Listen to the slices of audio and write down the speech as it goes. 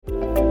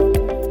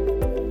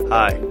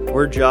Hi,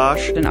 we're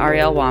Josh and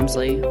Ariel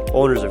Wamsley,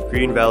 owners of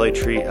Green Valley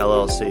Tree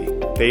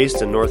LLC,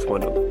 based in North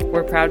Windham.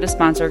 We're proud to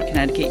sponsor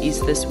Connecticut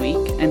East This Week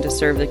and to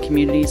serve the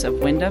communities of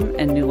Windham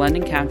and New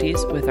London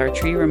counties with our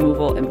tree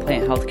removal and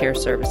plant healthcare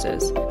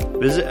services.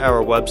 Visit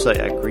our website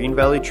at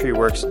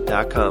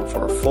greenvalleytreeworks.com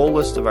for a full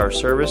list of our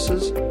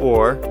services,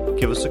 or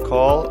give us a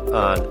call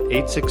on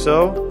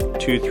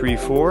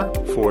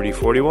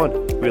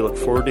 860-234-4041. We look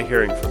forward to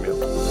hearing from you.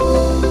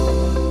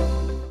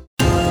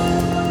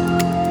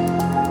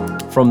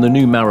 From the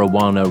new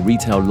marijuana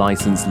retail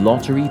license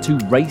lottery to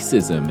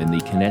racism in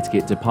the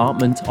Connecticut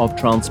Department of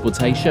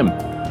Transportation,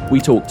 we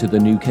talk to the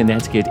new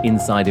Connecticut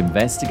Inside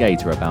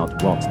Investigator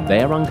about what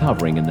they're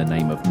uncovering in the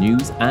name of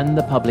news and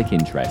the public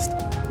interest.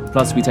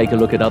 Plus, we take a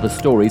look at other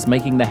stories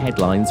making the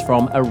headlines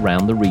from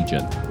around the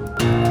region.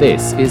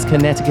 This is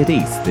Connecticut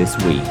East This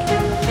Week.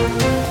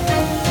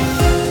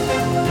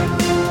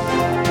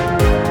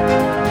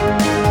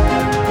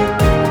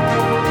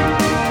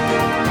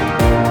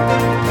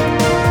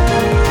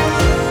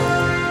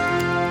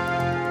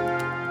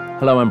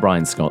 Hello, I'm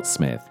Brian Scott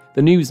Smith.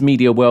 The news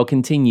media world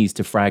continues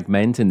to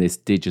fragment in this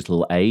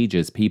digital age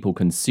as people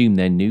consume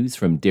their news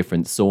from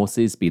different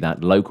sources, be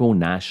that local,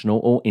 national,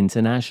 or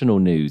international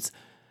news.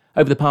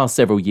 Over the past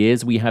several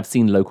years, we have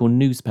seen local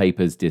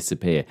newspapers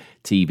disappear,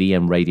 TV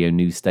and radio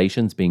news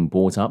stations being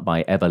bought up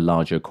by ever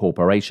larger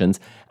corporations,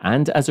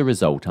 and as a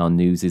result, our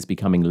news is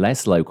becoming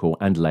less local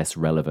and less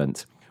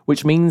relevant.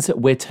 Which means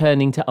we're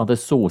turning to other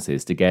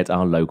sources to get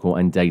our local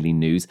and daily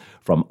news,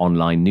 from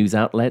online news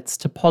outlets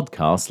to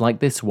podcasts like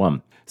this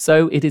one.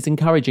 So it is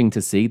encouraging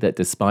to see that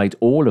despite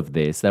all of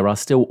this, there are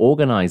still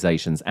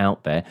organizations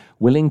out there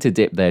willing to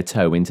dip their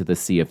toe into the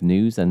sea of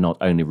news and not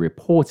only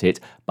report it,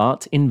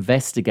 but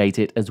investigate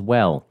it as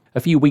well.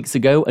 A few weeks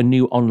ago, a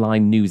new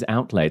online news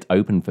outlet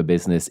opened for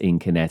business in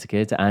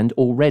Connecticut, and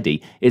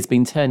already it's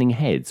been turning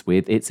heads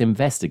with its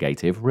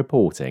investigative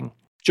reporting.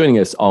 Joining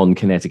us on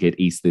Connecticut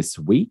East This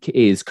Week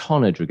is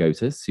Connor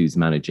Dragotis, who's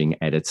managing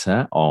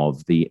editor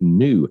of the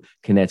new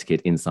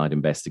Connecticut Inside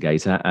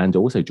Investigator, and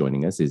also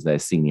joining us is their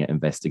senior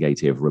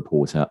investigative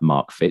reporter,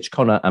 Mark Fitch.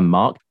 Connor and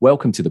Mark,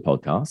 welcome to the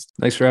podcast.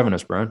 Thanks for having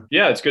us, Brian.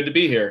 Yeah, it's good to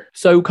be here.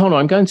 So, Connor,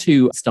 I'm going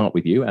to start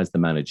with you as the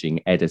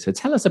managing editor.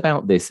 Tell us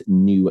about this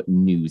new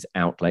news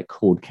outlet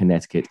called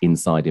Connecticut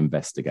Inside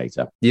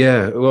Investigator.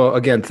 Yeah, well,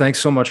 again, thanks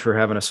so much for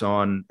having us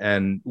on,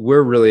 and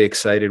we're really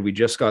excited. We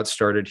just got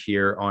started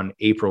here on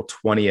April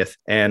 20th.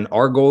 And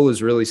our goal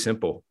is really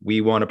simple.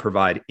 We want to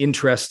provide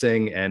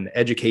interesting and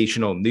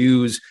educational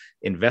news,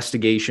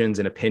 investigations,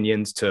 and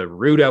opinions to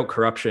root out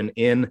corruption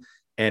in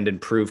and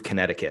improve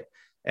Connecticut.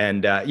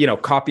 And,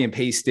 copy and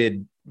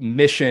pasted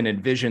mission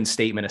and vision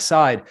statement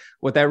aside,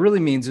 what that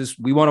really means is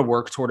we want to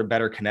work toward a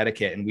better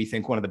Connecticut. And we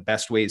think one of the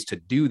best ways to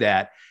do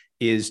that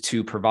is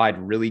to provide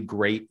really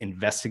great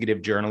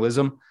investigative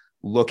journalism,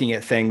 looking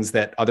at things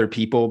that other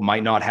people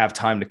might not have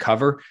time to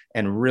cover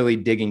and really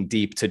digging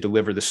deep to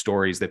deliver the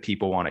stories that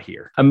people want to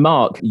hear. And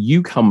Mark,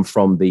 you come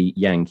from the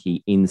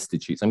Yankee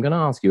Institute. So I'm going to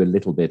ask you a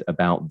little bit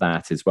about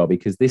that as well,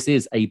 because this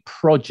is a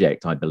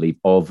project, I believe,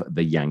 of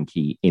the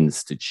Yankee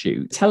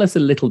Institute. Tell us a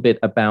little bit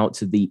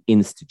about the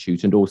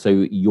Institute and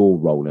also your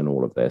role in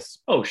all of this.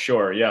 Oh,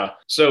 sure. Yeah.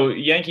 So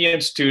Yankee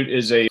Institute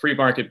is a free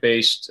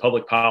market-based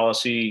public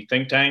policy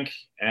think tank,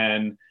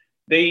 and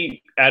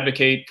they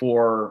advocate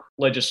for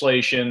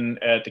legislation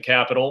at the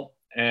Capitol.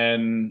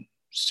 And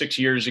 6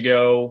 years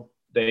ago,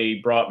 they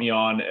brought me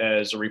on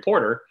as a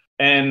reporter.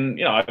 And,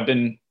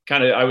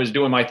 I was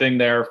doing my thing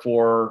there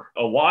for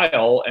a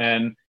while.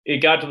 And it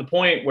got to the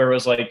point where it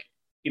was like,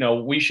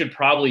 we should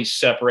probably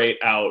separate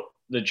out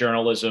the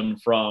journalism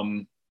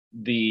from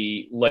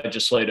the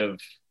legislative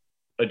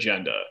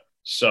agenda.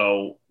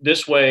 So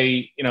this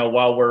way,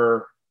 while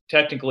we're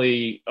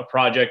technically a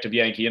project of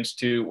Yankee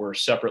Institute, we're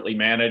separately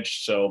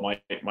managed. So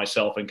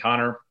myself and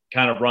Connor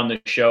kind of run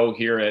the show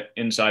here at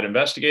Inside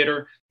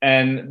Investigator.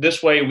 And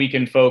this way we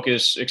can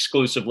focus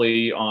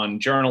exclusively on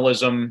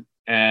journalism,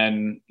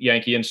 and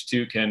Yankee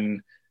Institute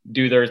can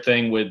do their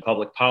thing with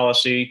public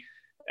policy.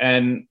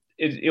 And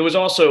it was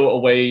also a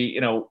way,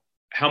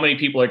 how many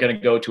people are going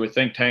to go to a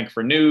think tank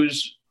for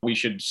news? We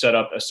should set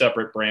up a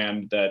separate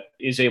brand that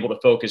is able to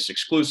focus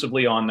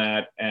exclusively on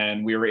that.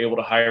 And we were able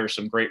to hire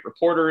some great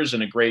reporters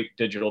and a great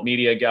digital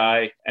media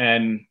guy.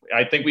 And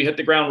I think we hit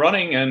the ground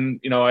running.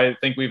 And, I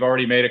think we've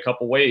already made a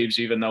couple waves,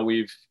 even though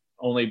we've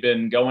only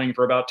been going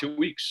for about 2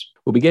 weeks.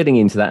 We'll be getting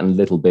into that in a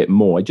little bit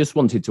more. I just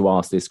wanted to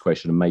ask this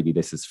question, and maybe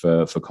this is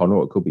for Connor,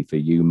 or it could be for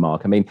you,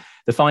 Mark. I mean,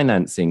 the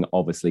financing,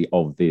 obviously,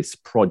 of this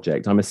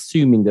project, I'm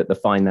assuming that the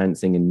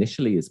financing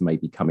initially is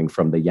maybe coming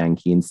from the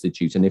Yankee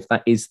Institute. And if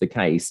that is the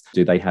case,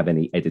 do they have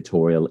any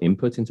editorial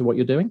input into what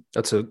you're doing?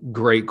 That's a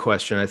great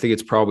question. I think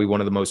it's probably one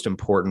of the most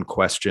important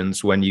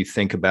questions when you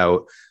think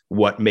about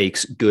what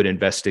makes good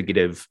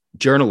investigative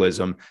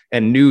journalism,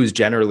 and news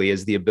generally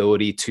is the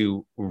ability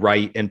to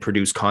write and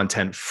produce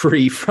content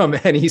free from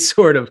any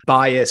sort of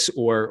bias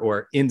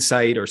or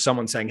insight or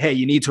someone saying, hey,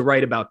 you need to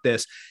write about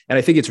this. And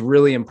I think it's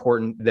really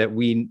important that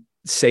we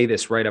say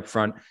this right up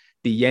front.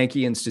 the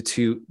Yankee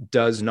Institute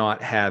does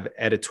not have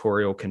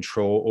editorial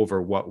control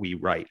over what we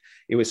write.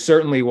 It was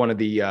certainly one of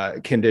the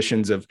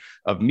conditions of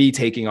me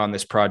taking on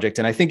this project.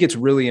 And I think it's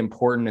really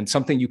important and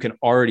something you can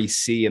already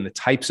see in the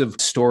types of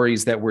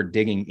stories that we're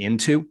digging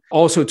into.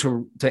 Also,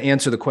 to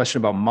answer the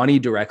question about money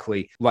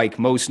directly, like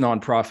most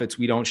nonprofits,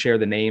 we don't share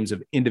the names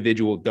of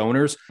individual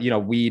donors.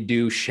 We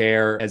do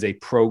share as a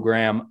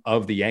program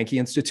of the Yankee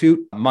Institute.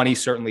 Money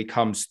certainly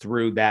comes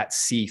through that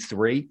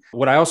C3.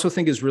 What I also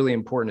think is really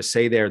important to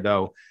say there,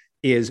 though,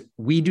 is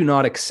we do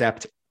not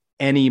accept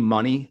any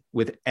money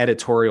with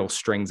editorial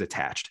strings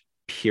attached,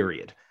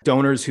 period.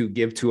 Donors who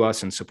give to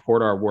us and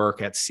support our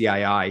work at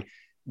CII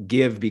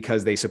give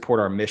because they support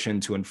our mission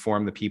to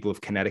inform the people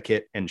of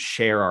Connecticut and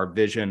share our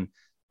vision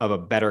of a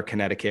better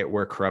Connecticut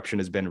where corruption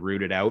has been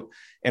rooted out.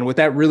 And what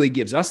that really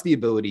gives us the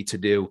ability to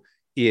do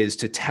is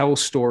to tell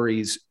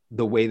stories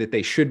the way that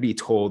they should be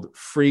told,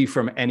 free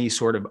from any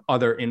sort of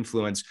other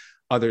influence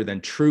other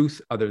than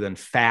truth, other than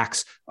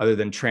facts, other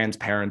than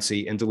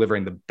transparency, and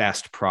delivering the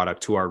best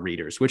product to our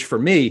readers, which for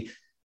me,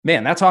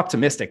 man, that's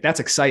optimistic.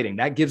 That's exciting.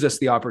 That gives us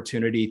the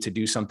opportunity to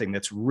do something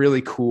that's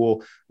really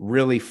cool,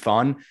 really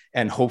fun.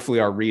 And hopefully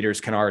our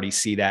readers can already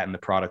see that in the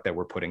product that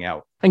we're putting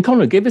out. And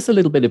Conor, give us a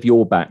little bit of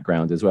your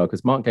background as well,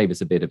 because Mark gave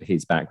us a bit of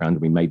his background.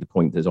 And we made the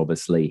point that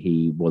obviously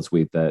he was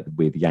with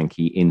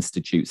Yankee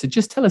Institute. So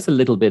just tell us a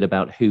little bit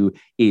about who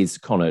is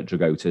Conor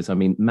Dragotas. I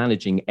mean,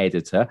 managing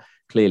editor,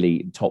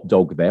 clearly top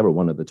dog there, or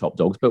one of the top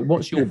dogs. But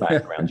what's your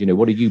background?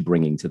 What are you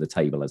bringing to the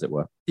table, as it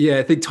were? Yeah,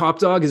 I think top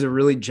dog is a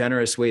really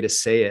generous way to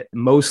say it,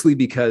 mostly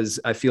because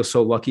I feel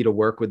so lucky to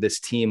work with this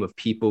team of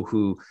people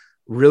who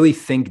really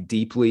think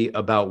deeply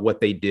about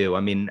what they do. I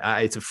mean,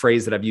 it's a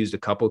phrase that I've used a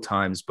couple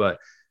times, but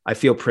I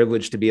feel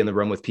privileged to be in the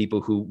room with people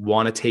who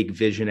want to take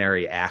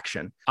visionary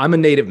action. I'm a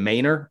native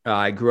Mainer.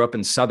 I grew up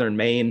in Southern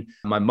Maine.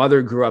 My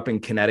mother grew up in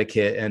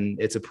Connecticut, and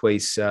it's a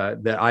place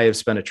that I have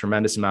spent a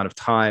tremendous amount of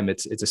time.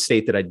 It's a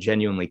state that I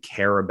genuinely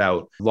care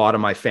about. A lot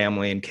of my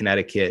family in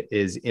Connecticut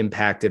is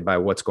impacted by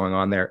what's going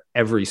on there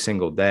every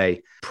single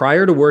day.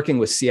 Prior to working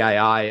with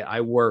CII,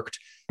 I worked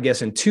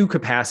in two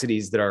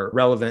capacities that are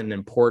relevant and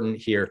important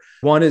here.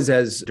 One is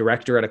as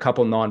director at a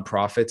couple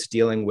nonprofits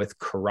dealing with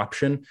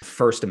corruption,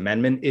 First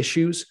Amendment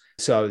issues.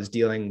 So I was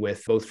dealing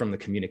with both from the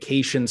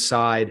communication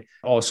side,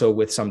 also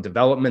with some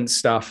development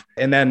stuff.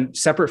 And then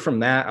separate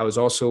from that, I was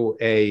also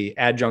an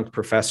adjunct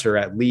professor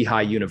at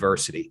Lehigh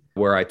University,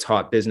 where I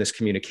taught business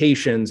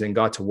communications and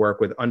got to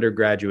work with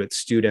undergraduate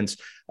students,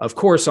 of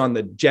course, on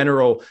the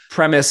general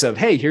premise of,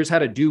 hey, here's how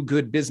to do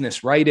good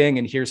business writing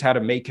and here's how to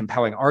make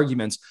compelling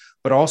arguments,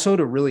 but also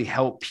to really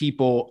help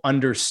people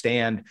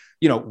understand,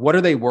 what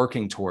are they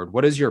working toward?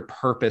 What is your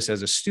purpose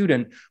as a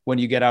student when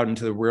you get out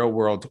into the real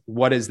world?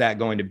 What is that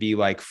going to be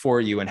like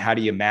for you? And how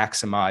do you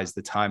maximize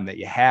the time that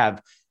you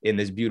have in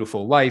this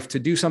beautiful life to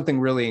do something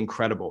really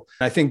incredible?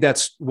 And I think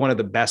that's one of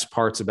the best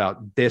parts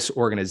about this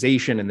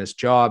organization and this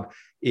job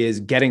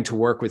is getting to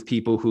work with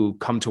people who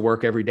come to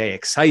work every day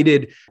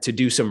excited to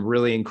do some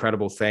really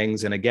incredible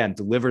things. And again,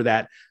 deliver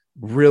that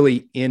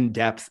really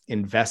in-depth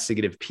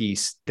investigative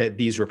piece that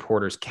these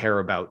reporters care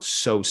about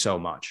so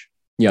much.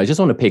 Yeah, I just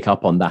want to pick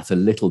up on that a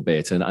little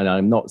bit. And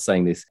I'm not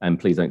saying this, and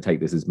please don't take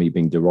this as me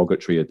being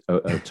derogatory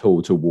at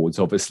all towards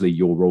obviously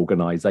your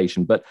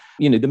organization. But,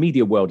 the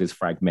media world is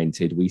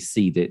fragmented. We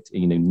see that,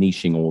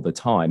 niching all the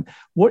time.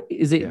 What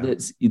is it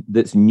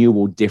that's new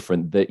or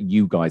different that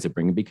you guys are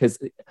bringing? Because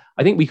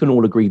I think we can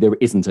all agree there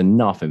isn't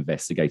enough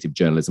investigative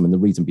journalism. And the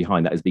reason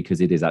behind that is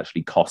because it is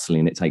actually costly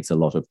and it takes a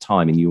lot of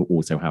time. And you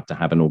also have to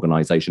have an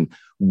organization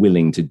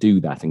willing to do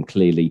that. And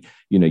clearly,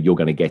 you're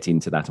going to get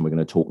into that and we're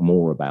going to talk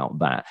more about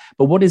that.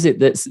 But what is it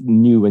that's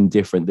new and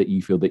different that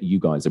you feel that you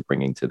guys are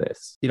bringing to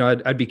this?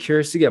 I'd be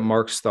curious to get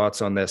Mark's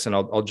thoughts on this, and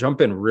I'll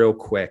jump in real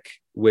quick,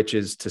 which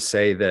is to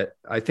say that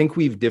I think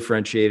we've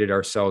differentiated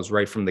ourselves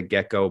right from the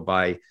get-go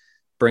by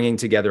bringing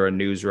together a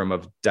newsroom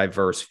of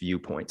diverse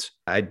viewpoints.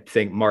 I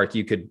think, Mark,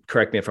 you could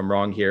correct me if I'm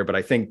wrong here, but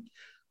I think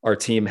our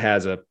team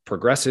has a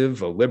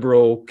progressive, a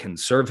liberal,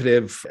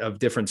 conservative of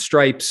different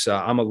stripes.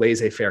 I'm a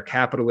laissez-faire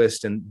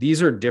capitalist, and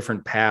these are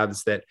different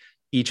paths that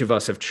each of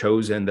us have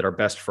chosen that are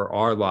best for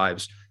our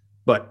lives.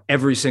 But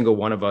every single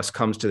one of us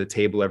comes to the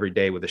table every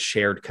day with a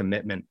shared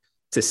commitment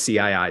to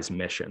CII's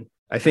mission.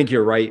 I think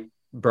you're right,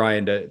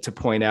 Brian, to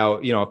point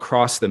out,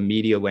 across the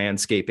media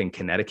landscape in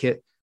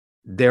Connecticut,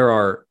 there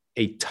are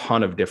a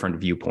ton of different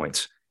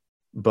viewpoints.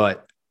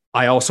 But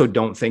I also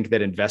don't think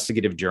that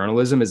investigative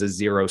journalism is a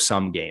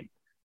zero-sum game.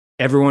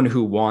 Everyone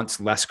who wants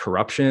less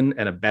corruption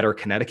and a better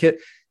Connecticut,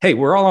 hey,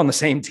 we're all on the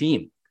same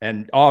team.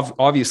 And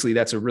obviously,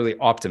 that's a really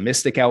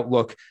optimistic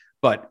outlook,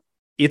 but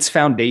it's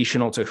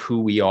foundational to who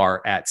we are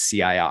at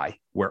CII.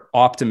 We're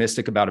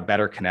optimistic about a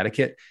better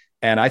Connecticut.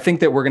 And I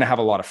think that we're going to have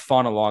a lot of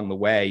fun along the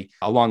way,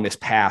 along this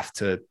path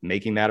to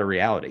making that a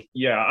reality.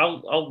 Yeah,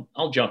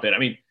 I'll jump in. I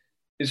mean,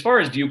 as far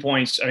as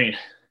viewpoints, I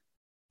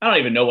don't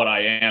even know what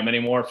I am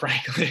anymore,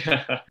 frankly.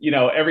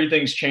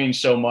 Everything's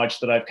changed so much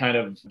that I've kind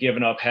of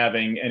given up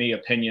having any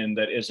opinion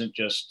that isn't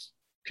just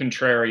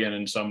contrarian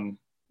in some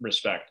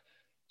respect.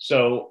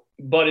 So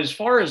But as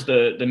far as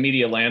the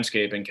media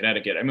landscape in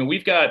Connecticut, I mean,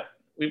 we've got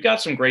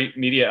some great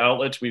media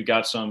outlets. We've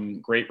got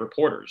some great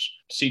reporters.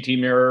 CT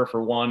Mirror,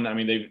 for one. I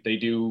mean, they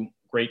do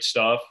great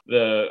stuff.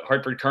 The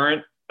Hartford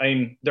Courant, I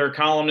mean, their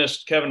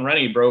columnist Kevin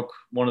Rennie broke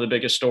one of the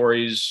biggest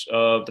stories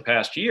of the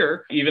past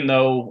year, even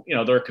though, you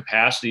know, their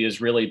capacity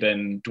has really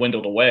been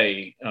dwindled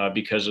away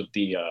because of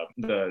the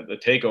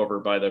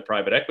takeover by the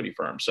private equity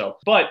firm. So,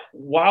 but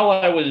while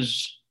I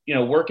was, you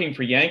know, working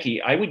for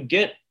Yankee, I would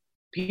get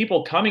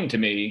people coming to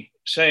me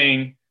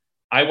saying,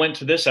 I went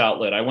to this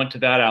outlet, I went to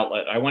that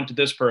outlet, I went to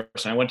this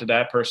person, I went to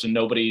that person,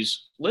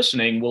 nobody's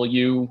listening. Will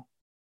you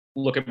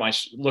look at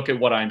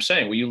what I'm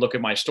saying? Will you look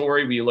at my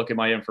story? Will you look at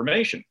my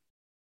information?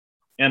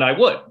 And I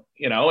would,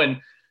 you know, and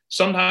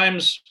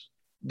sometimes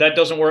that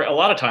doesn't work. A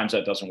lot of times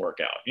that doesn't work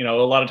out. You know,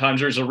 a lot of times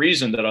there's a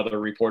reason that other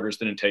reporters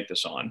didn't take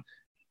this on.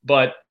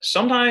 But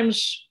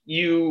sometimes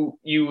you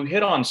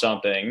hit on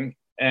something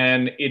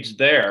and it's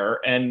there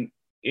and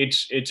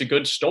it's a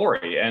good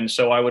story. And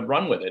so I would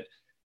run with it.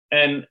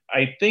 And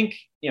I think,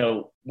 you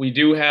know, we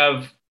do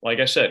have, like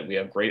I said, we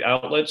have great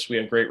outlets, we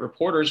have great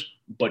reporters,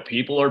 but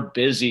people are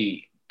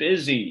busy.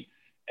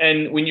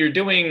 And when you're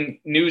doing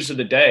news of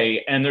the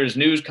day and there's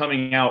news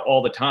coming out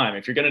all the time,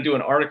 if you're going to do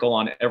an article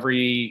on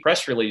every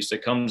press release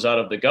that comes out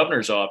of the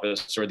governor's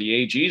office or the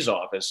AG's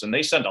office, and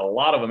they send a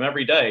lot of them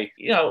every day,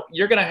 you know,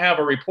 you're going to have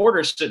a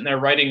reporter sitting there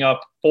writing up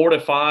 4 to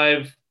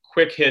 5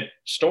 quick hit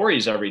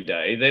stories every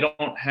day. They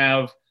don't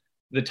have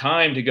the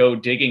time to go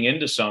digging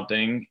into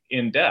something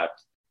in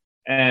depth.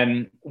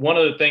 And one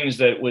of the things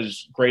that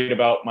was great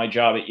about my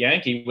job at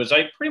Yankee was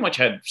I pretty much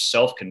had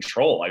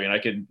self-control. I mean, I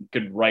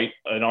could write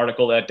an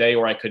article that day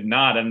or I could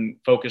not and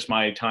focus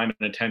my time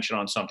and attention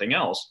on something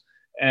else.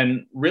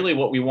 And really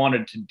what we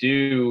wanted to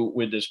do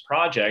with this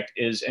project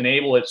is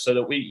enable it so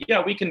that we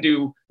can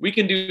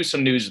do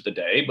some news of the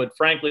day, but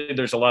frankly,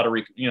 there's a lot of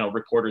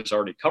reporters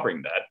already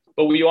covering that.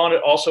 But we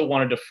also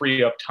wanted to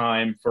free up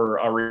time for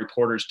our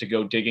reporters to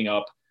go digging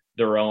up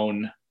their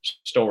own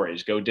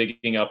stories, go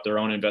digging up their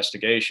own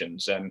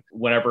investigations. And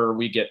whenever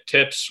we get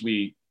tips,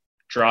 we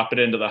drop it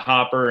into the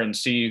hopper and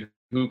see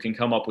who can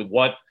come up with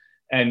what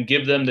and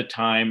give them the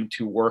time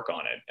to work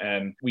on it.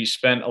 And we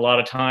spent a lot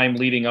of time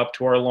leading up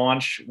to our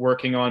launch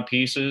working on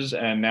pieces.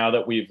 And now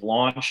that we've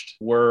launched,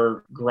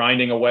 we're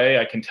grinding away.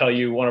 I can tell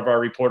you one of our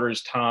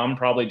reporters, Tom,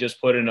 probably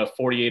just put in a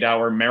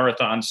 48-hour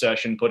marathon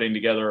session putting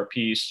together a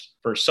piece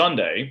for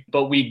Sunday,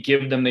 but we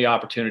give them the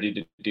opportunity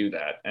to do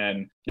that.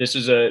 And this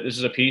is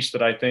a piece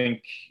that I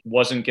think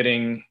wasn't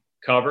getting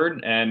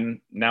covered, and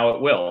now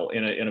it will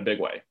in a big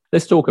way.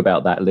 Let's talk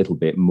about that a little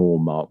bit more,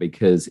 Mark,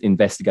 because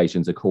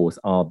investigations, of course,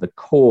 are the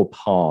core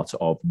part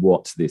of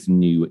what this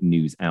new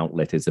news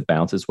outlet is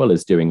about, as well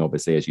as doing,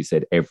 obviously, as you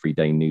said,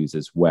 everyday news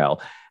as well.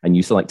 And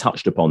you sort of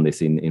touched upon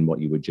this in what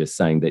you were just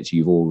saying, that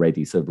you've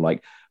already sort of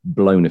like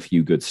blown a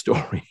few good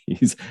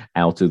stories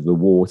out of the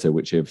water,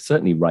 which have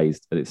certainly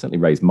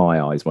raised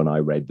my eyes when I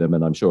read them,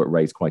 and I'm sure it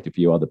raised quite a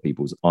few other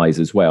people's eyes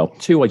as well.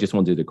 Two, I just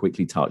wanted to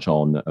quickly touch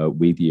on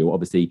with you,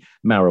 obviously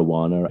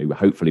marijuana.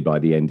 Hopefully by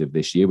the end of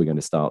this year, we're going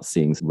to start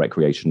seeing some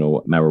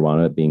recreational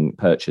marijuana being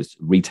purchased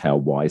retail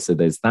wise. So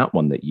there's that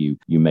one that you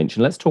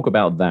mentioned. Let's talk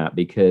about that,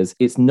 because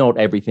it's not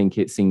everything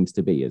it seems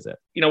to be, is it?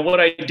 You know, what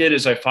I did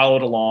is I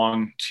followed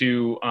along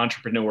to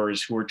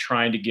entrepreneurs who were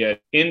trying to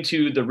get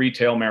into the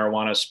retail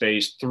marijuana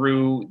space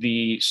through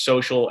the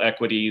social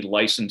equity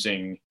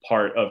licensing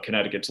part of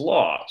Connecticut's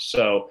law.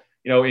 So,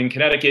 you know, in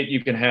Connecticut,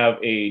 you can have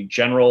a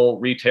general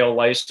retail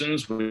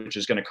license, which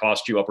is going to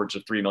cost you upwards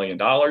of $3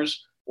 million.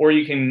 Or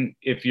you can,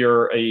 if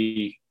you're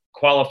a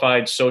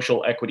qualified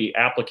social equity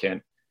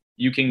applicant,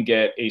 you can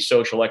get a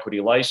social equity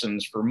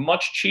license for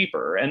much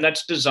cheaper. And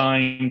that's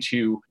designed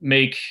to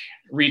make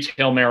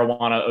retail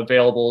marijuana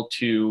available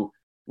to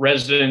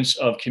residents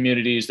of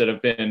communities that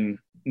have been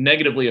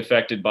negatively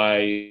affected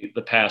by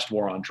the past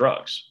war on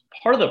drugs.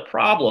 Part of the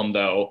problem,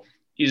 though,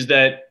 is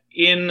that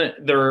in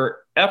their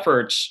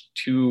efforts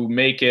to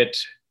make it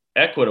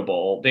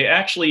equitable, they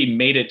actually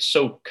made it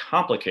so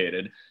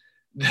complicated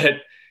that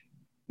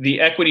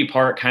the equity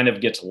part kind of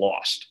gets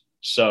lost.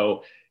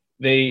 So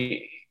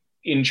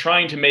in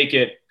trying to make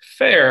it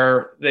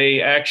fair,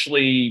 they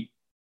actually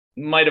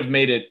might have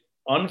made it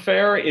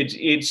unfair.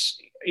 It's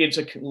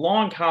a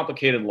long,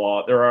 complicated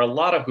law. There are a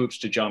lot of hoops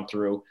to jump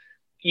through.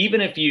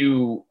 Even if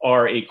you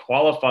are a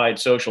qualified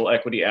social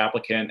equity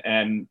applicant,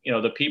 and you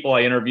know the people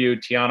I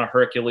interviewed, Tiana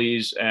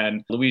Hercules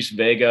and Luis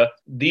Vega,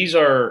 these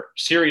are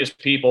serious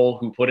people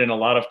who put in a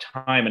lot of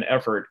time and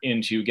effort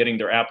into getting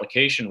their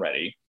application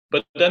ready.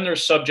 But then they're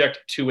subject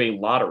to a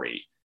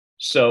lottery.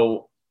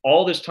 So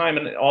all this time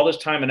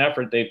and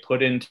effort they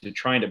put into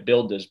trying to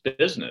build this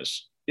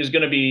business is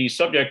going to be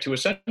subject to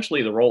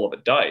essentially the roll of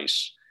a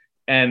dice.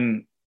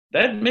 And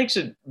that makes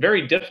it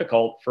very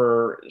difficult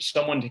for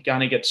someone to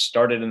kind of get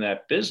started in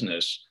that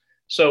business.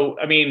 So,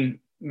 I mean,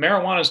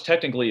 marijuana is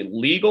technically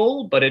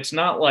legal, but it's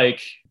not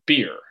like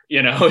beer,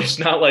 you know, it's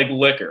not like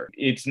liquor.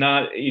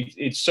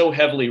 It's so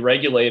heavily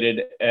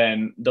regulated,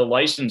 and the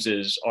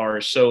licenses are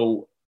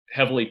so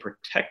heavily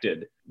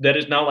protected that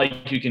it's not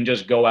like you can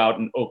just go out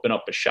and open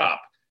up a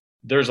shop.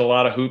 there's a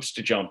lot of hoops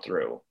to jump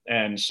through.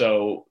 And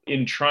so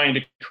in trying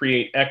to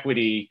create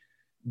equity,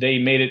 they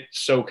made it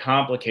so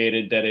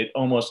complicated that it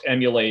almost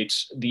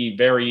emulates the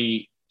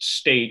very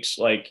states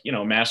like,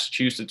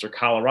 Massachusetts or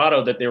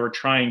Colorado that they were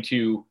trying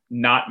to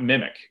not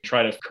mimic,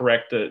 try to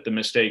correct the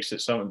mistakes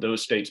that some of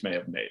those states may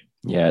have made.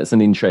 Yeah, it's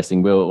an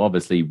interesting, we'll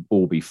obviously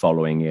all be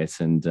following it.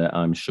 And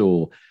I'm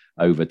sure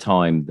over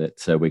time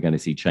that we're going to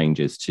see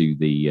changes to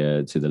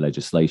the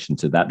legislation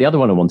to that. The other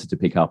one I wanted to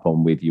pick up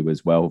on with you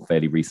as well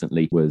fairly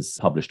recently was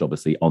published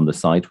obviously on the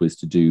site, was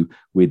to do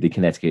with the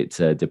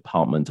Connecticut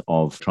Department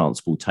of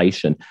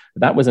Transportation.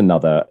 That was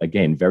another,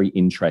 again, very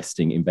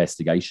interesting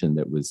investigation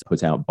that was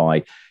put out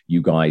by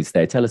you guys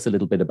there. Tell us a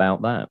little bit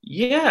about that.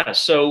 Yeah,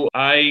 so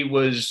I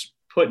was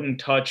put in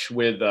touch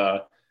with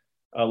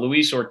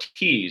Luis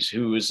Ortiz,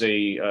 who is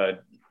a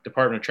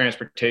Department of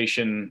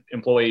Transportation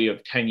employee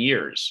of 10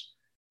 years.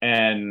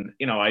 And,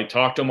 I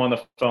talked to him on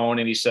the phone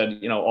and he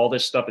said, all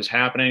this stuff is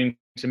happening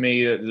to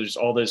me. There's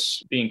all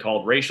this being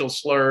called racial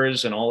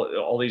slurs and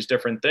all these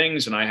different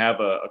things. And I have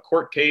a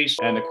court case,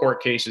 and the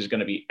court case is going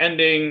to be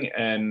ending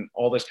and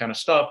all this kind of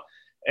stuff.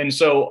 And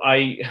so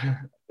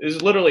this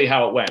is literally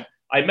how it went.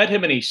 I met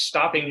him in a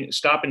stop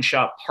and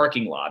shop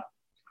parking lot,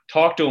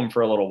 talked to him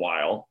for a little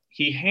while.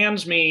 He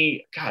hands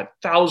me,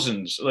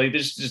 thousands, like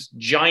this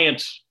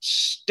giant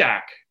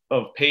stack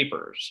of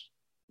papers.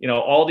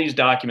 All these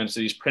documents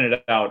that he's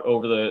printed out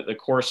over the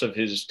course of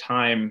his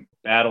time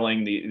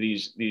battling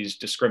these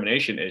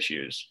discrimination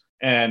issues.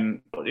 And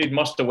it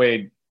must have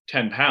weighed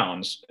 10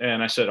 pounds.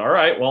 And I said, all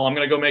right, well, I'm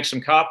going to go make some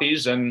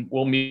copies and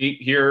we'll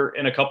meet here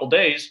in a couple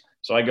days.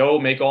 So I go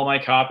make all my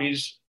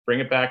copies,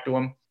 bring it back to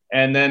him.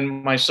 And then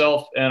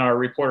myself and our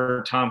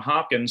reporter, Tom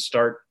Hopkins,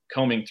 start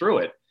combing through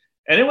it.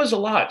 And it was a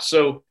lot.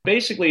 So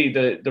basically,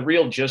 the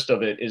real gist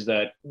of it is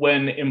that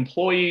when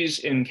employees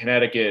in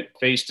Connecticut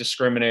face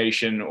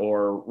discrimination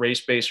or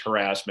race-based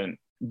harassment,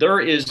 there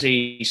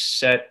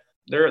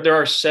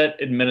are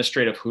set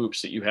administrative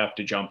hoops that you have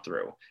to jump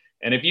through.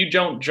 And if you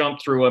don't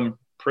jump through them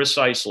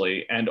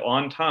precisely and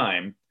on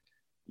time,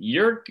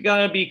 you're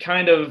going to be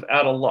kind of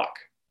out of luck.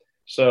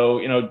 So,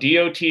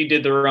 DOT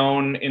did their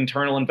own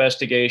internal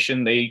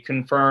investigation. They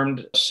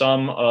confirmed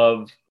some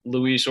of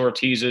Luis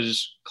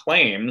Ortiz's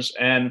claims,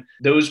 and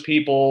those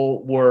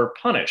people were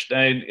punished.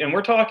 And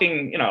we're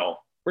talking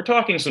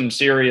some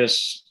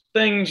serious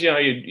things.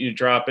 You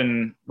drop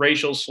in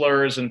racial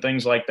slurs and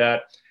things like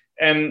that.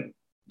 And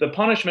the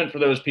punishment for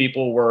those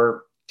people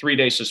were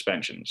 3-day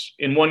suspensions.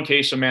 In one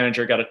case, a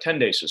manager got a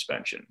 10-day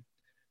suspension.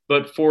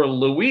 But for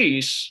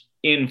Luis,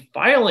 in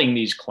filing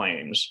these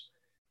claims,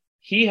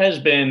 he has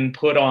been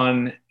put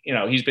on,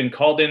 he's been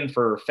called in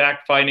for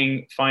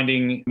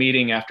finding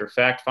meeting after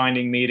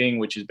fact-finding meeting,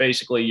 which is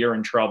basically you're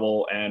in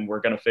trouble and we're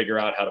going to figure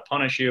out how to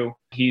punish you.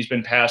 He's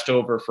been passed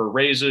over for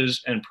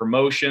raises and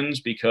promotions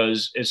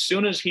because as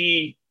soon as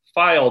he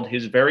filed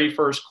his very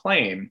first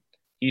claim,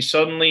 he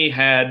suddenly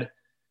had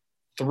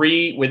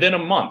within a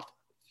month,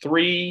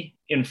 3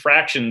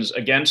 infractions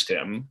against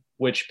him,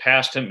 which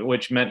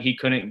meant he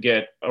couldn't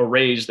get a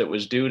raise that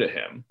was due to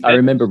him. I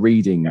remember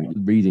reading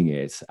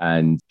it,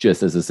 and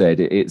just as I said,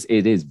 it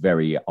is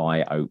very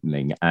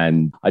eye-opening.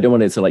 And I don't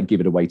want to give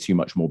it away too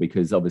much more,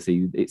 because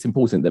obviously it's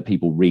important that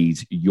people read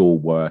your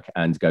work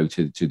and go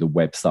to the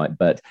website.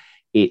 But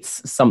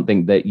it's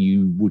something that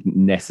you wouldn't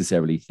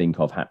necessarily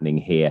think of happening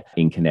here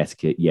in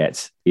Connecticut,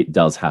 yet it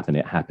does happen.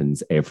 It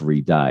happens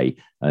every day.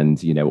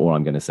 And, all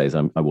I'm going to say is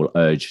I will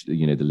urge,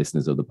 the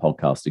listeners of the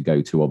podcast to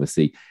go to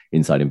obviously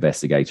Inside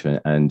Investigator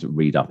and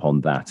read up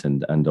on that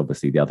and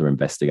obviously the other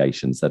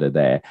investigations that are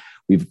there.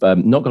 We've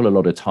not got a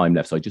lot of time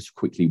left, so I just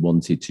quickly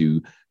wanted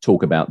to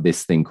talk about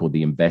this thing called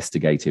the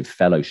Investigative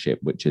Fellowship,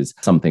 which is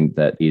something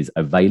that is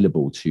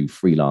available to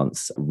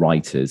freelance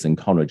writers. And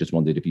Connor, just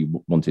wondered if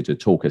you wanted to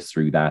talk us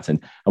through that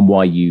and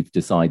why you've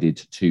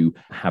decided to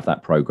have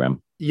that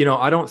program.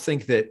 I don't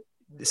think that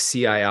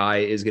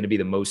CII is going to be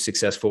the most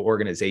successful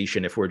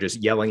organization if we're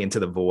just yelling into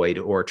the void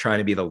or trying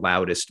to be the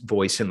loudest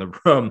voice in the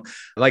room.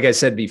 Like I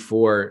said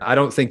before, I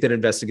don't think that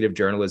investigative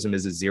journalism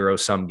is a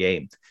zero-sum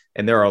game.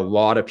 And there are a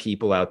lot of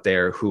people out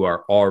there who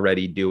are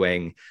already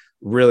doing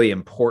really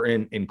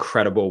important,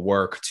 incredible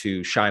work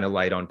to shine a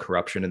light on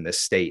corruption in this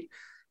state.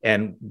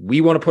 And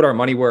we want to put our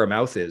money where our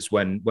mouth is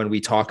when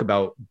we talk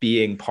about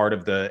being part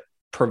of the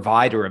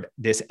provider of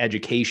this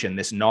education,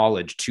 this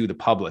knowledge to the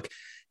public.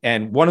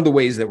 And one of the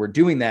ways that we're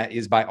doing that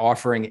is by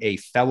offering a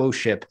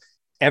fellowship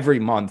every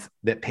month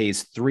that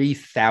pays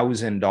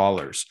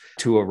 $3,000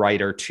 to a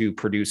writer to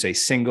produce a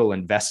single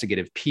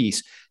investigative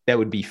piece that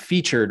would be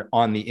featured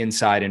on the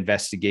Inside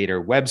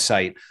Investigator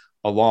website,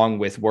 along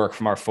with work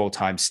from our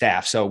full-time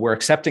staff. So we're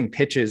accepting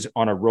pitches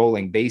on a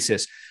rolling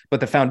basis. But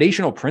the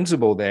foundational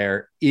principle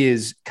there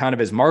is kind of,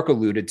 as Mark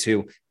alluded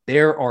to,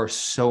 there are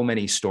so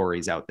many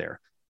stories out there.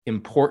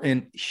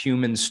 Important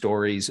human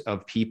stories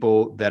of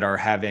people that are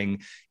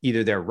having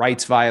either their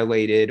rights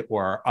violated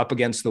or are up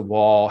against the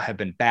wall, have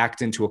been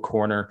backed into a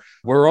corner.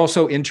 We're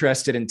also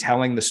interested in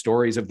telling the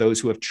stories of those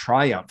who have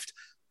triumphed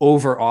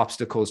over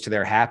obstacles to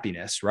their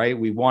happiness, right?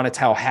 We want to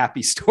tell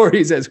happy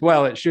stories as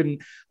well. It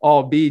shouldn't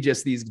all be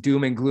just these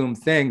doom and gloom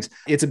things.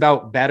 It's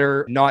about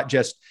better, not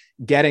just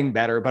getting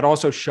better, but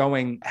also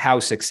showing how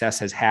success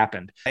has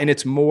happened. And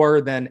it's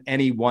more than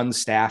any one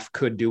staff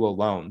could do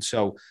alone.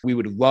 So we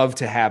would love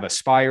to have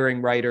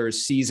aspiring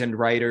writers, seasoned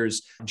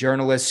writers,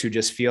 journalists who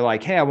just feel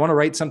like, hey, I want to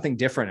write something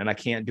different and I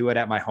can't do it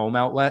at my home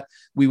outlet.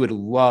 We would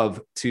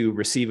love to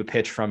receive a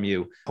pitch from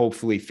you,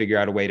 hopefully figure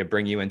out a way to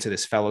bring you into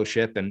this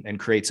fellowship and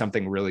create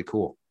something really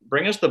cool.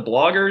 Bring us the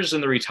bloggers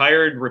and the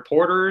retired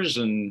reporters,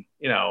 and,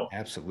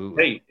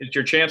 absolutely. Hey, it's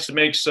your chance to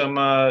make some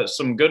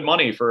good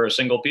money for a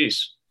single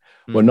piece.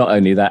 Well, not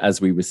only that, as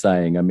we were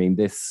saying, I mean,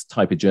 this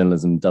type of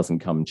journalism doesn't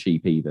come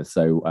cheap either.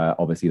 So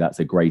obviously that's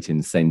a great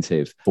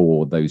incentive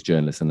for those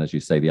journalists. And as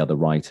you say, the other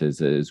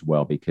writers as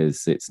well,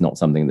 because it's not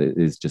something that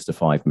is just a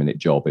 5-minute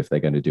job if they're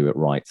going to do it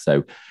right.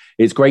 So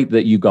it's great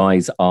that you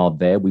guys are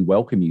there. We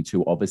welcome you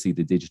to obviously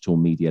the digital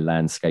media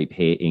landscape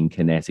here in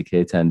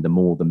Connecticut, and the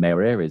more the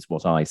merrier is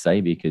what I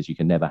say, because you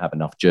can never have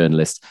enough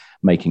journalists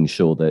making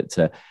sure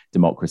that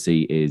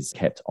democracy is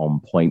kept on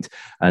point.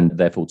 And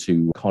therefore,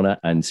 to Connor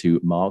and to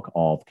Mark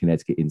of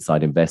Connecticut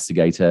Inside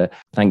Investigator,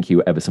 thank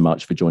you ever so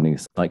much for joining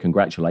us.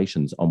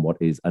 Congratulations on what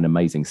is an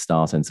amazing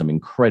start and some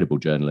incredible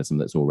journalism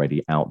that's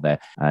already out there.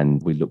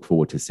 And we look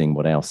forward to seeing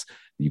what else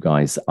you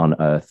guys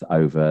unearth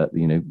over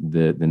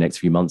the next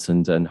few months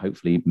and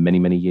hopefully many,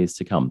 many years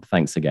to come.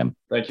 Thanks again.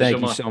 Thank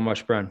you so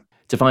much, Bren.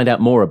 To find out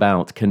more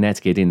about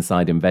Connecticut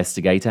Inside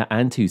Investigator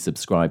and to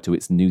subscribe to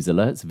its news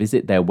alerts,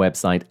 visit their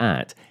website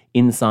at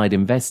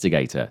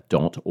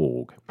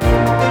insideinvestigator.org.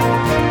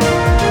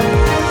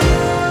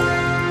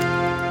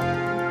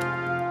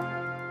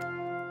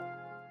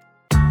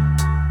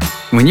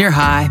 When you're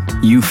high,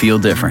 you feel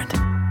different.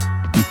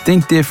 You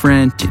think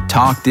different, you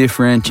talk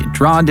different, you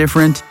draw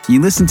different,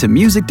 you listen to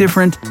music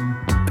different,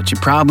 but you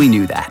probably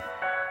knew that.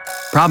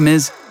 Problem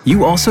is,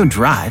 you also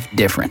drive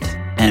different,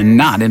 and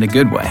not in a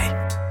good way.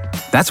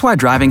 That's why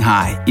driving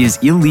high is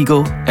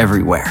illegal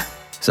everywhere.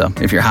 So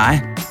if you're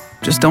high,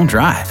 just don't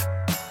drive.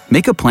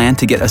 Make a plan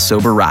to get a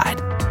sober ride.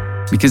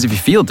 Because if you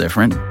feel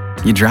different,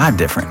 you drive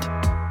different.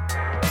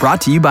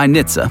 Brought to you by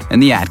NHTSA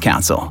and the Ad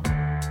Council.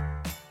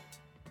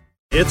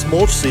 It's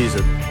mulch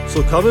season,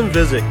 so come and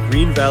visit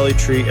Green Valley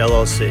Tree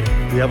LLC.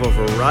 We have a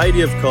variety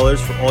of colors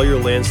for all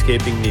your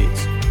landscaping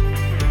needs.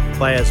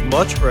 Buy as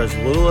much or as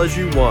little as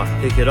you want.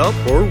 Pick it up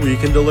or we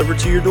can deliver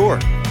to your door.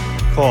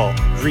 Call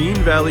Green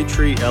Valley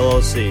Tree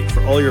LLC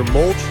for all your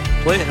mulch,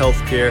 plant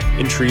health care,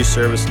 and tree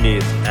service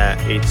needs at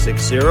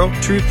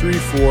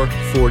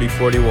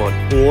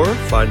 860-234-4041 or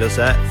find us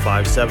at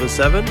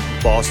 577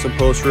 Boston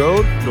Post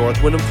Road,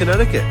 North Windham,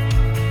 Connecticut.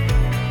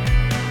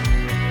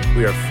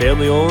 We are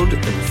family-owned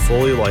and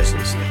fully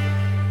licensed.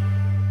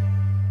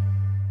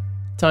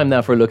 Time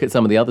now for a look at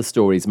some of the other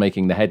stories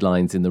making the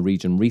headlines in the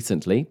region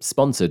recently,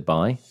 sponsored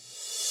by...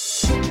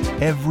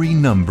 Every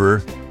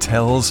number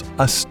tells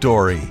a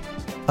story,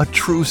 a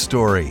true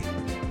story.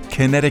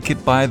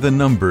 Connecticut by the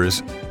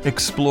Numbers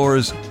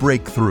explores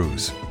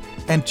breakthroughs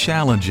and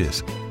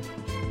challenges,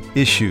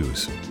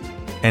 issues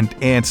and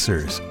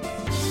answers.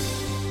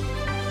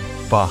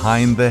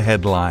 Behind the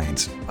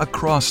headlines,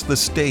 across the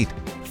state,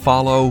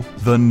 follow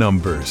the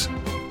numbers.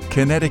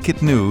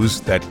 Connecticut news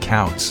that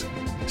counts.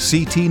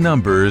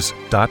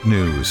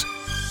 ctnumbers.news.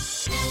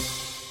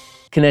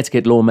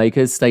 Connecticut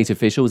lawmakers, state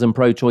officials and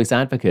pro-choice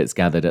advocates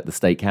gathered at the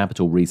state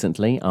capitol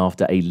recently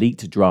after a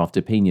leaked draft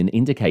opinion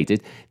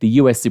indicated the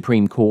U.S.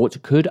 Supreme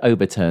Court could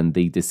overturn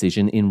the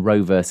decision in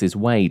Roe v.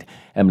 Wade.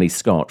 Emily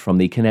Scott from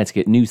the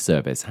Connecticut News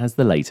Service has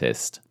the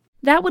latest.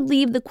 That would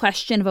leave the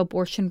question of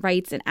abortion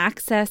rights and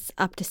access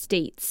up to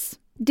states.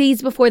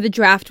 Days before the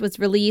draft was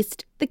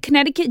released, the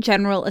Connecticut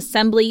General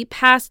Assembly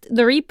passed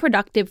the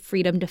Reproductive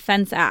Freedom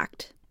Defense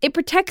Act. It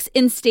protects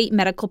in-state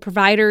medical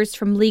providers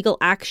from legal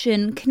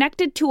action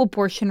connected to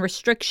abortion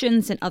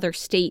restrictions in other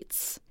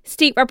states.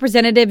 State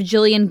Representative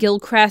Jillian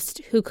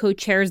Gilchrist, who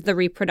co-chairs the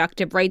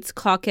Reproductive Rights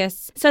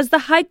Caucus, says the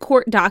High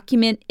Court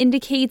document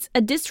indicates a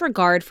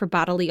disregard for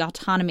bodily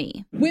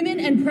autonomy. Women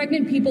and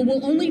pregnant people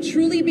will only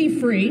truly be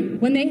free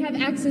when they have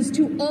access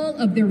to all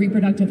of their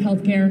reproductive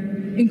health care,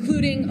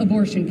 including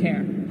abortion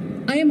care.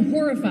 I am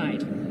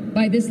horrified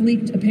by this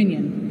leaked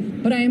opinion,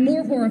 but I am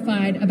more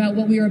horrified about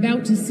what we are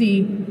about to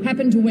see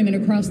happen to women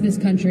across this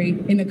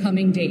country in the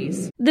coming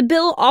days. The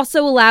bill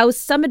also allows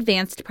some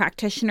advanced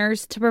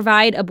practitioners to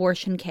provide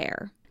abortion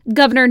care.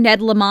 Governor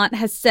Ned Lamont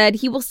has said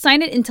he will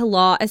sign it into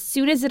law as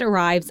soon as it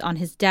arrives on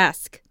his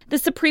desk. The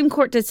Supreme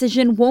Court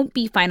decision won't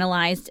be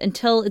finalized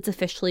until it's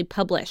officially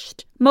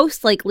published,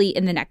 most likely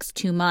in the next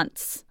 2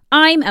 months.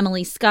 I'm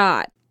Emily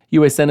Scott.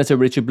 U.S. Senator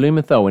Richard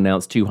Blumenthal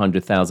announced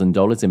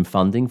 $200,000 in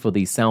funding for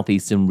the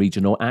Southeastern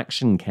Regional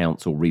Action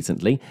Council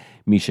recently.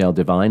 Michelle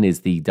Devine is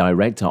the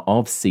director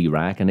of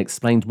CRAC and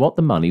explained what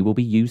the money will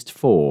be used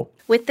for.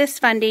 With this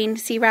funding,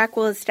 CRAC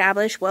will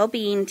establish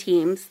well-being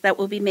teams that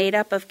will be made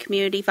up of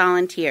community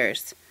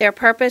volunteers. Their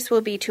purpose will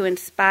be to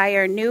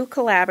inspire new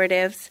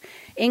collaboratives,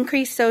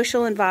 increase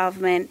social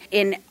involvement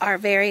in our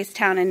various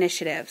town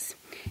initiatives.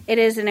 It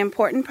is an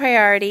important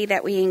priority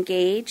that we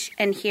engage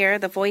and hear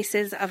the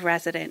voices of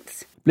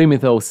residents.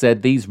 Blumenthal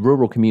said these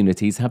rural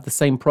communities have the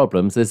same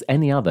problems as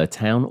any other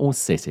town or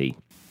city.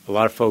 A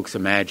lot of folks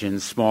imagine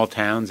small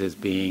towns as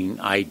being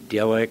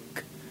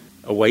idyllic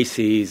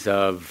oases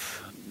of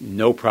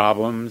no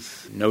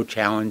problems, no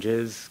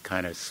challenges,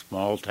 kind of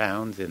small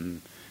towns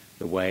in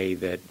the way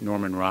that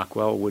Norman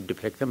Rockwell would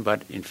depict them.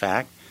 But in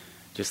fact,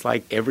 just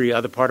like every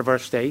other part of our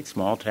state,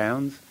 small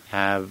towns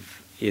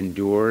have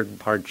endured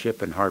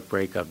hardship and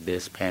heartbreak of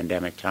this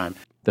pandemic time.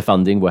 The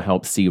funding will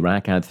help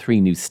CRAC add 3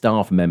 new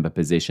staff member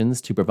positions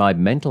to provide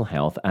mental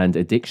health and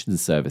addiction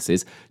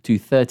services to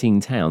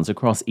 13 towns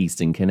across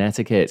eastern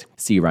Connecticut.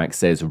 CRAC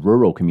says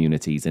rural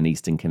communities in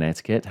eastern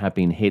Connecticut have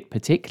been hit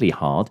particularly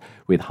hard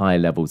with high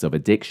levels of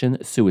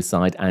addiction,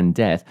 suicide and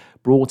death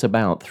brought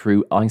about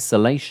through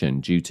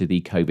isolation due to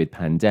the COVID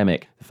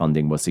pandemic. The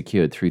funding was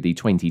secured through the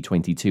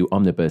 2022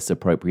 Omnibus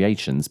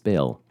Appropriations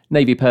Bill.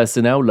 Navy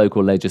personnel,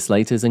 local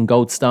legislators and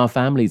Gold Star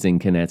families in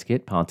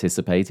Connecticut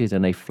participated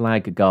in a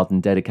flag garden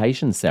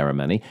dedication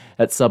ceremony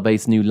at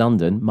Subbase New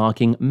London,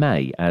 marking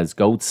May as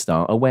Gold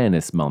Star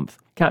Awareness Month.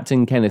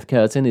 Captain Kenneth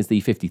Curtin is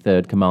the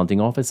 53rd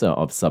Commanding Officer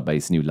of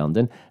Subbase New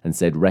London and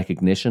said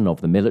recognition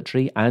of the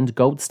military and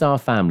Gold Star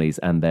families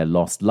and their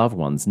lost loved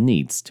ones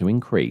needs to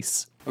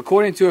increase.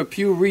 According to a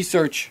Pew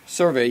Research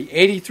survey,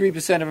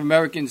 83% of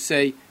Americans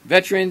say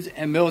veterans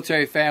and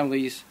military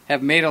families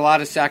have made a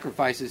lot of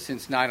sacrifices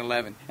since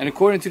 9/11. And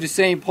according to the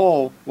same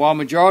poll, while a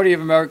majority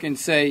of Americans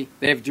say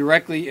they have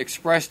directly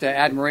expressed their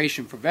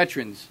admiration for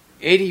veterans,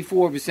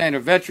 84%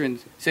 of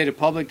veterans say the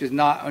public does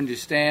not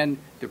understand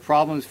the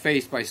problems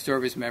faced by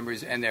service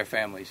members and their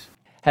families.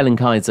 Helen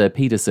Kaiser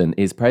Peterson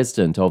is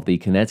president of the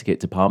Connecticut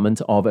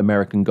Department of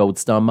American Gold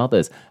Star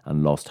Mothers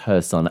and lost her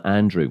son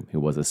Andrew, who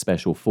was a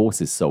Special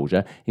Forces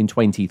soldier in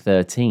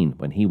 2013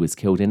 when he was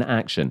killed in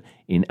action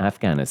in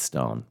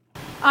Afghanistan.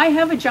 I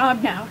have a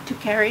job now to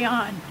carry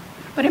on,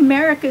 but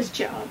America's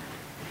job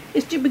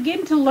is to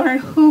begin to learn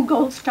who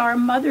Gold Star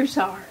mothers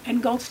are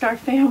and Gold Star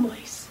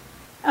families.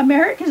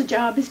 America's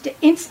job is to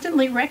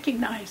instantly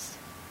recognize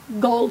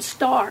Gold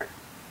Star,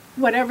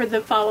 whatever the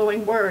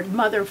following word,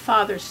 mother,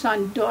 father,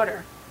 son,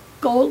 daughter.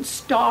 Gold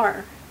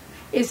Star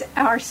is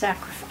our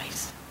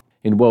sacrifice.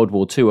 In World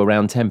War II,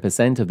 around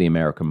 10% of the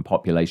American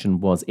population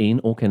was in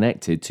or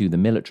connected to the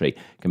military,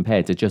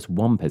 compared to just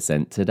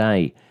 1%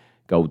 today.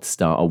 Gold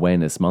Star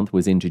Awareness Month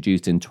was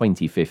introduced in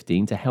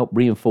 2015 to help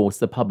reinforce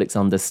the public's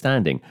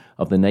understanding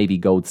of the Navy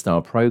Gold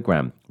Star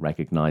program,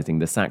 recognizing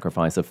the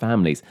sacrifice of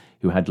families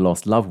who had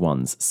lost loved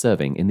ones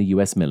serving in the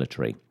U.S.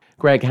 military.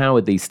 Greg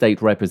Howard, the state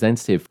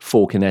representative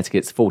for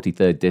Connecticut's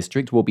 43rd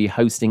District, will be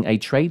hosting a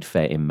trade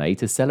fair in May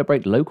to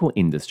celebrate local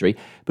industry,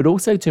 but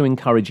also to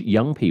encourage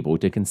young people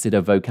to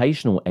consider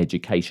vocational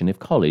education if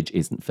college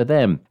isn't for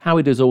them.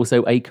 Howard is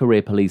also a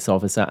career police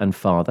officer and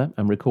father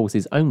and recalls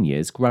his own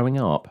years growing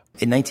up.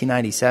 In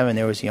 1997,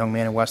 there was a young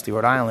man in Wesley,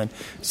 Rhode Island,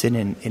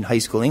 sitting in high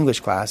school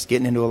English class,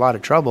 getting into a lot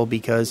of trouble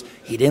because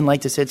he didn't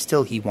like to sit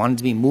still. He wanted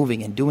to be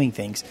moving and doing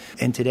things.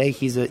 And today,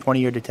 he's a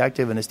 20-year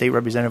detective and a state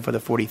representative for the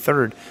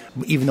 43rd,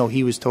 even though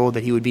he was told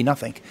that he would be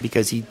nothing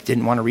because he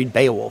didn't want to read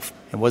Beowulf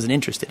and wasn't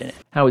interested in it.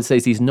 Howard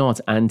says he's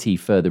not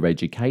anti-further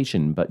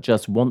education, but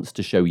just wants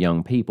to show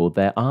young people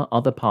there are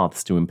other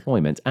paths to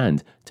employment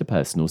and to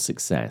personal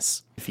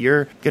success. If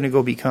you're going to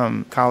go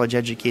become a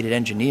college-educated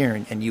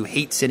engineer and you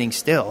hate sitting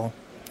still,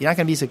 you're not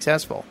going to be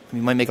successful. I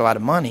mean, you might make a lot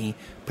of money,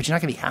 but you're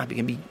not going to be happy.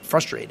 You're going to be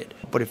frustrated.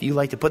 But if you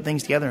like to put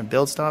things together and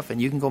build stuff and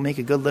you can go make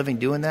a good living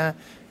doing that,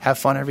 have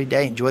fun every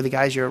day, enjoy the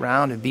guys you're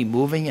around and be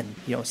moving and,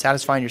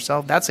 satisfying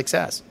yourself, that's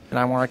success. And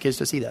I want our kids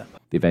to see that.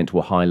 The event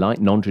will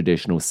highlight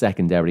non-traditional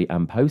secondary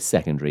and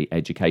post-secondary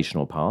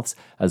educational paths,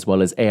 as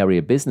well as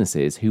area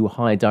businesses who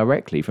hire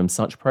directly from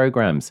such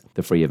programs.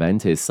 The free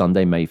event is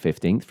Sunday, May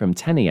 15th from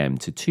 10 a.m.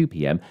 to 2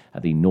 p.m.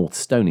 at the North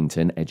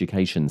Stonington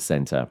Education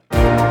Centre.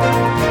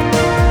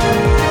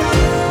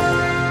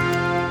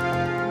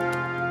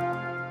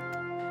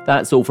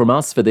 That's all from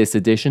us for this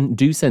edition.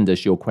 Do send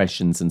us your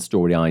questions and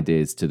story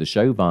ideas to the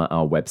show via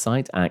our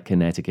website at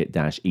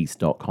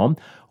connecticut-east.com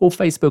or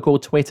Facebook or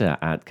Twitter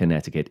at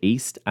Connecticut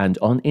East and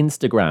on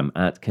Instagram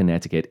at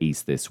Connecticut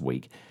East This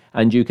Week.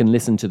 And you can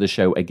listen to the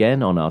show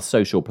again on our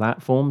social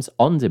platforms,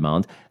 on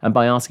demand, and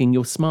by asking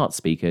your smart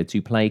speaker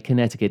to play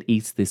Connecticut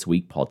East This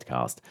Week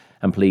podcast.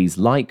 And please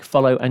like,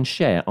 follow, and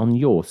share on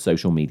your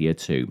social media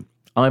too.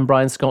 I'm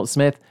Brian Scott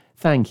Smith.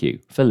 Thank you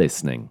for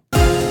listening.